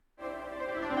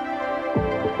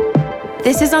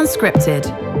This is Unscripted,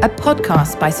 a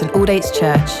podcast by St Aldate's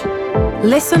Church.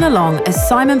 Listen along as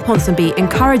Simon Ponsonby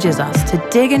encourages us to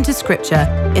dig into Scripture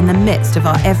in the midst of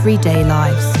our everyday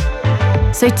lives.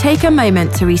 So take a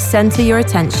moment to recenter your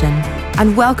attention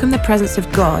and welcome the presence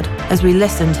of God as we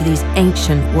listen to these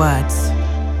ancient words.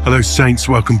 Hello saints,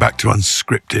 welcome back to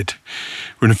Unscripted.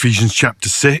 We're in Ephesians chapter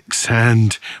 6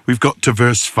 and we've got to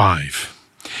verse 5.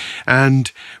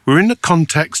 And we're in the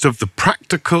context of the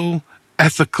practical,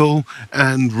 ethical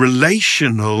and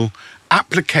relational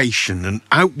application and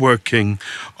outworking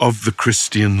of the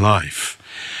Christian life.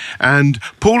 And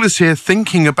Paul is here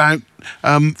thinking about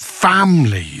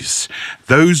families,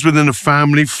 those within a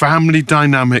family, family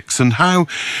dynamics, and how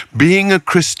being a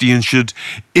Christian should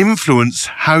influence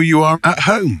how you are at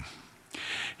home.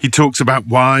 He talks about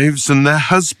wives and their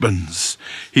husbands.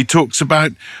 He talks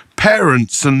about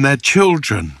parents and their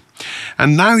children.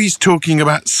 And now he's talking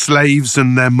about slaves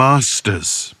and their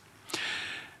masters.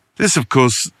 This, of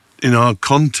course, in our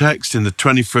context, in the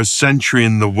 21st century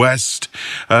in the West,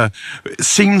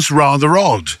 seems rather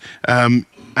odd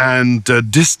and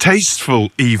distasteful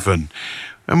even.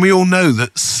 And we all know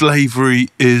that slavery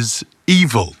is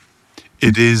evil.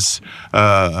 It is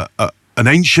an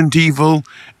ancient evil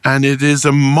and it is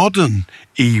a modern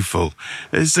evil.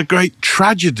 It's a great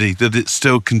tragedy that it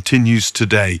still continues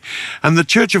today. And the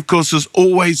church, of course, has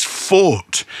always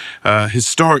fought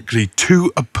historically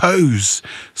to oppose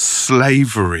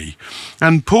slavery.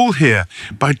 And Paul here,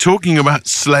 by talking about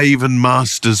slave and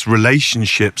master's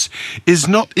relationships, is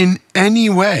not in any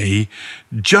way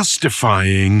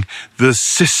justifying the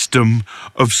system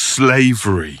of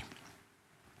slavery.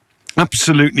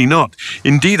 Absolutely not.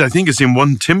 Indeed, I think it's in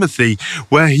 1 Timothy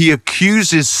where he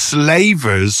accuses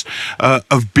slavers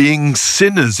of being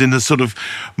sinners in a sort of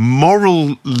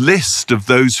moral list of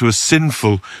those who are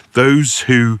sinful, those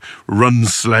who run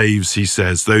slaves, he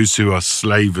says, those who are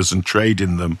slavers and trade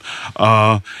in them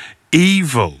are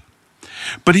evil.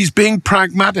 But he's being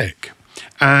pragmatic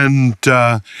and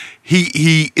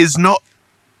he is not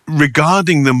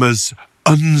regarding them as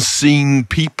unseen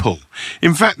people.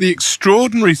 In fact, the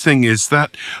extraordinary thing is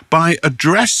that by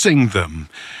addressing them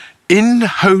in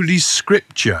Holy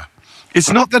Scripture,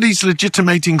 it's not that he's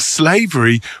legitimating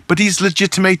slavery, but he's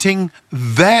legitimating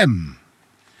them.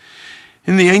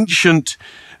 In the ancient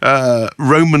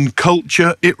Roman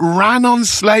culture, it ran on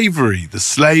slavery. The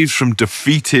slaves from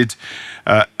defeated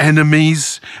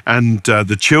enemies and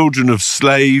the children of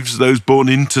slaves, those born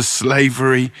into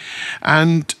slavery.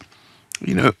 And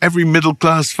you know, every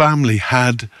middle-class family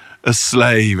had a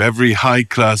slave. Every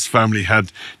high-class family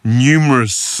had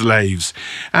numerous slaves.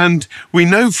 And we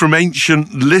know from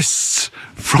ancient lists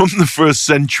from the first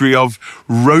century of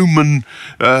Roman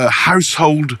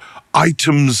household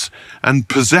items and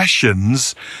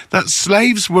possessions that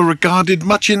slaves were regarded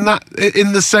much in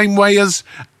the same way as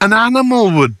an animal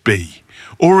would be,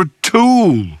 or a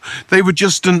tool. They were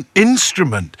just an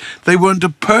instrument. They weren't a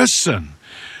person.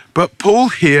 But Paul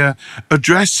here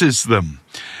addresses them,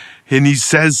 and he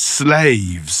says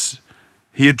slaves.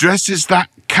 He addresses that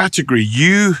category,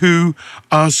 you who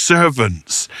are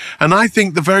servants. And I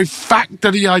think the very fact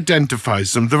that he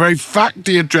identifies them, the very fact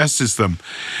he addresses them,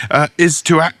 is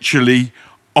to actually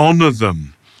honor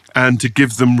them and to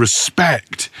give them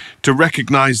respect, to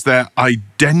recognize their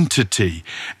identity,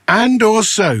 and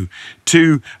also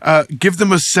to give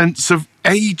them a sense of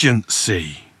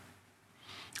agency.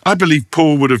 I believe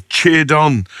Paul would have cheered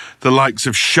on the likes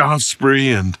of Shaftesbury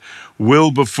and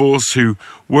Wilberforce, who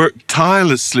worked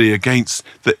tirelessly against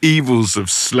the evils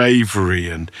of slavery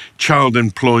and child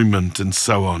employment and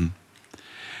so on.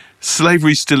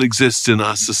 Slavery still exists in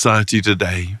our society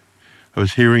today. I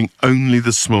was hearing only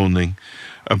this morning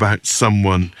about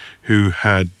someone who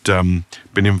had been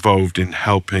involved in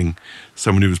helping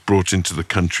someone who was brought into the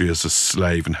country as a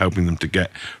slave and helping them to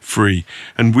get free.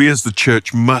 And we as the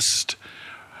church must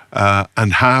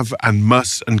and have and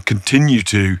must and continue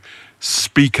to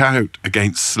speak out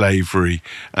against slavery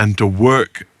and to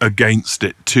work against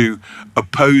it, to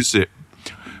oppose it,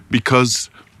 because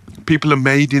people are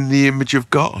made in the image of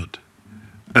God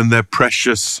and they're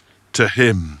precious to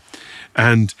Him.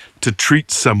 And to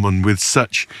treat someone with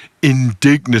such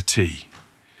indignity,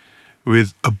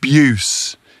 with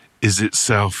abuse, is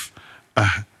itself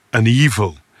an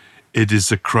evil. It is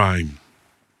a crime.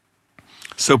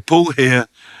 So Paul here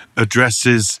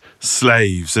addresses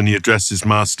slaves and he addresses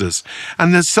masters.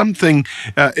 And there's something,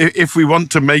 if we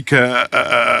want to make an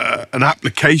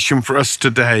application for us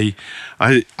today,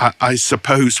 I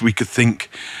suppose we could think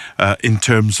in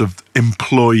terms of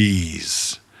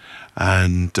employees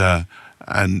and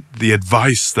and the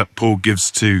advice that Paul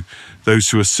gives to those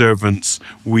who are servants,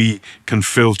 we can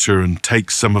filter and take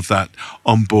some of that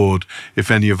on board if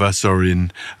any of us are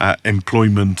in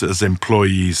employment as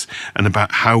employees, and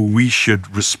about how we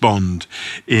should respond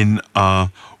in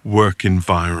our work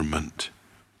environment.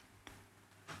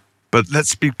 But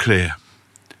let's be clear,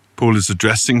 Paul is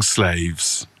addressing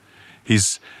slaves.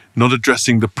 He's not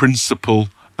addressing the principle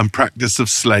and practice of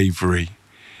slavery.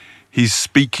 He's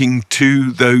speaking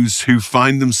to those who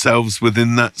find themselves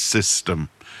within that system,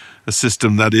 a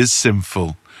system that is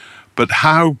sinful. But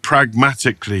how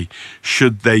pragmatically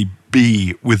should they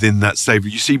be within that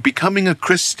slavery? You see, becoming a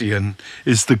Christian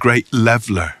is the great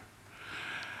leveler.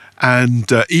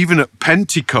 And even at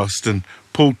Pentecost, and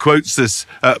Paul quotes this,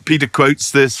 Peter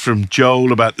quotes this from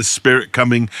Joel about the Spirit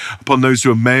coming upon those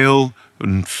who are male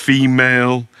and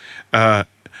female,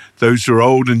 those who are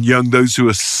old and young, those who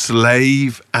are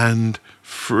slave and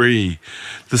free.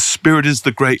 The Spirit is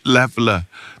the great leveler.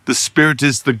 The Spirit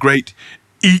is the great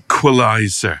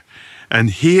equalizer. And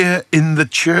here in the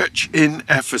church in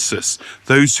Ephesus,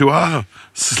 those who are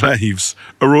slaves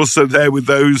are also there with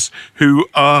those who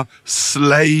are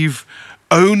slave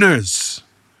owners.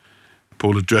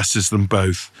 Paul addresses them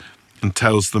both and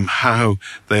tells them how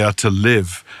they are to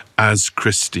live as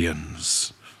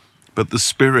Christians. But the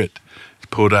Spirit is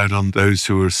poured out on those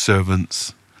who are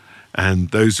servants,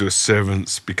 and those who are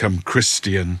servants become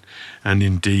Christian and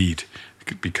indeed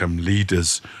become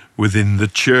leaders within the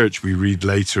church. We read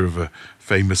later of a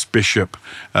famous bishop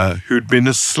who'd been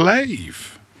a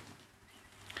slave.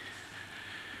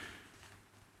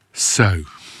 So,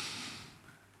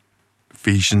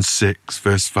 Ephesians 6,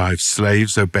 verse 5,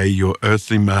 slaves, obey your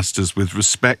earthly masters with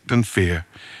respect and fear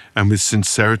and with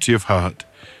sincerity of heart,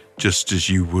 just as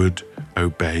you would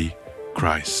obey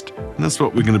Christ. And that's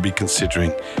what we're going to be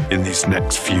considering in these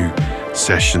next few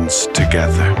sessions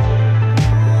together.